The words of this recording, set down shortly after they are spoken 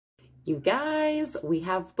You guys, we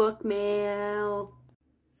have book mail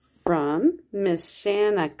from Miss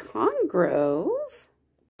Shana Congrove.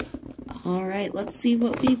 All right, let's see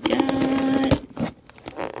what we've got.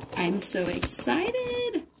 I'm so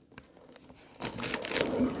excited.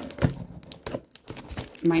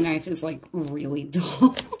 My knife is like really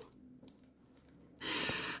dull.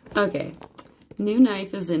 Okay, new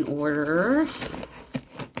knife is in order.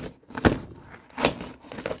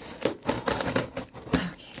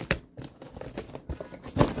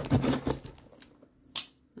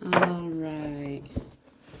 All right.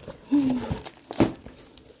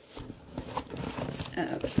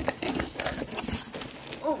 Okay.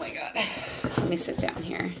 Oh my God. Let me sit down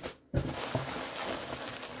here.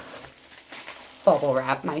 Bubble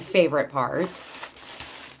wrap, my favorite part.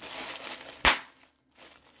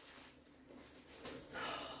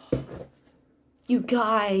 You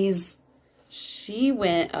guys, she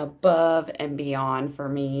went above and beyond for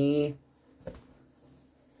me.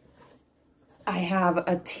 I have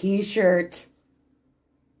a t-shirt.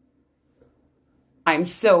 I'm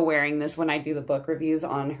so wearing this when I do the book reviews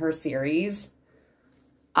on her series.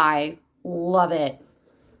 I love it.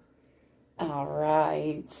 All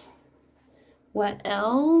right. What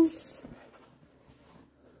else?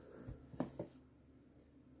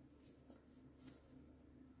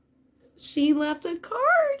 She left a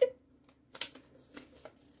card.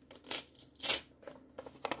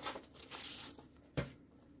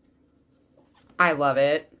 I love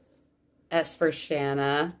it. S for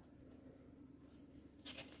Shana.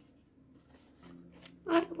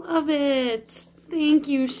 I love it. Thank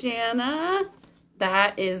you, Shana.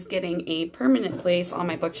 That is getting a permanent place on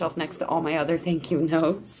my bookshelf next to all my other thank you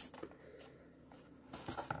notes.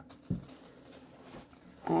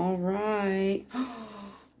 All right.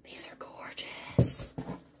 These are gorgeous.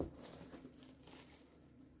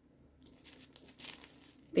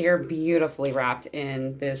 They are beautifully wrapped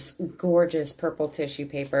in this gorgeous purple tissue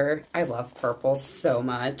paper. I love purple so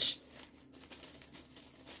much.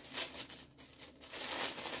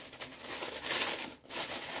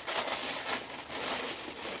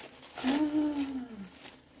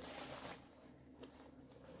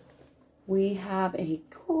 We have a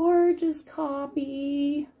gorgeous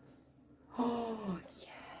copy. Oh,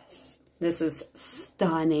 yes. This is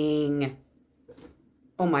stunning.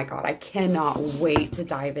 Oh my God, I cannot wait to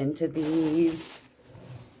dive into these.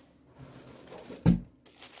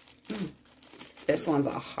 This one's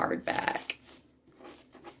a hardback.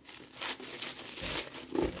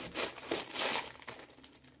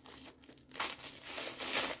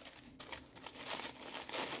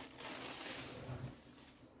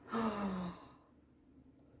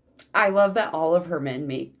 I love that all of her men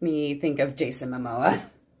make me think of Jason Momoa.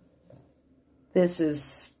 This is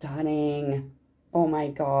stunning. Oh my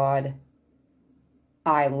God.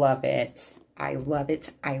 I love it. I love it.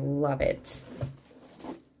 I love it.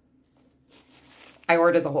 I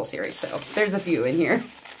ordered the whole series, so there's a few in here.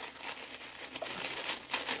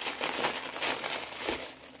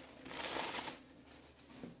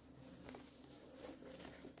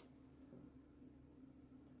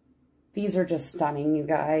 These are just stunning, you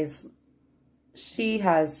guys. She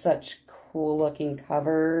has such cool looking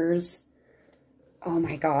covers. Oh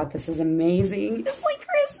my God, this is amazing. It's like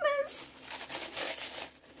Christmas.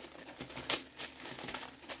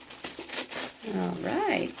 All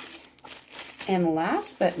right. And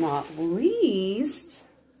last but not least,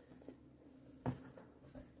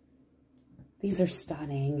 these are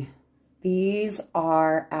stunning. These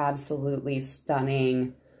are absolutely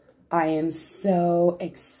stunning. I am so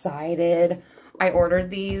excited. I ordered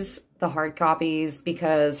these, the hard copies,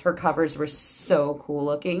 because her covers were so cool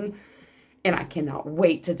looking. And I cannot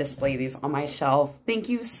wait to display these on my shelf. Thank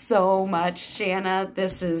you so much, Shana.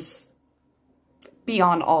 This is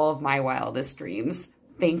beyond all of my wildest dreams.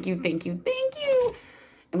 Thank you, thank you, thank you.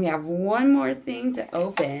 And we have one more thing to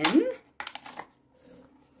open.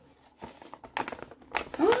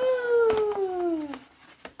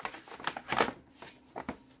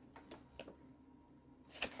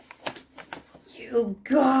 You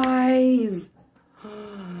guys,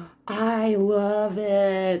 I love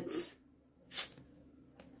it.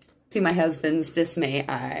 To my husband's dismay,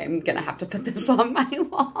 I'm gonna have to put this on my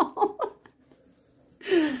wall.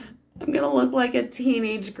 I'm gonna look like a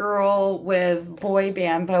teenage girl with boy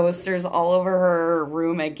band posters all over her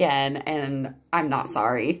room again, and I'm not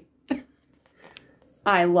sorry.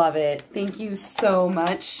 I love it. Thank you so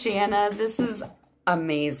much, Shana. This is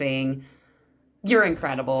amazing. You're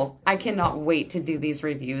incredible. I cannot wait to do these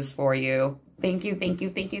reviews for you. Thank you, thank you,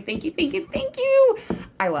 thank you, thank you, thank you, thank you.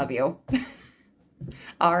 I love you.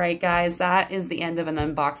 All right, guys, that is the end of an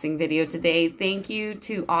unboxing video today. Thank you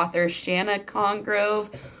to author Shana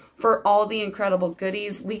Congrove for all the incredible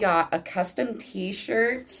goodies. We got a custom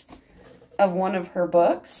t-shirt of one of her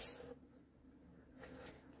books.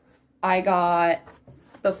 I got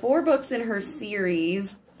the 4 books in her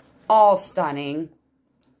series, all stunning,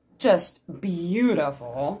 just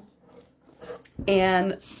beautiful,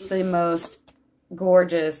 and the most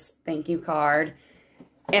gorgeous thank you card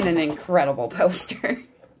and an incredible poster.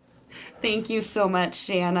 Thank you so much,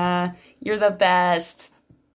 Shana. You're the best.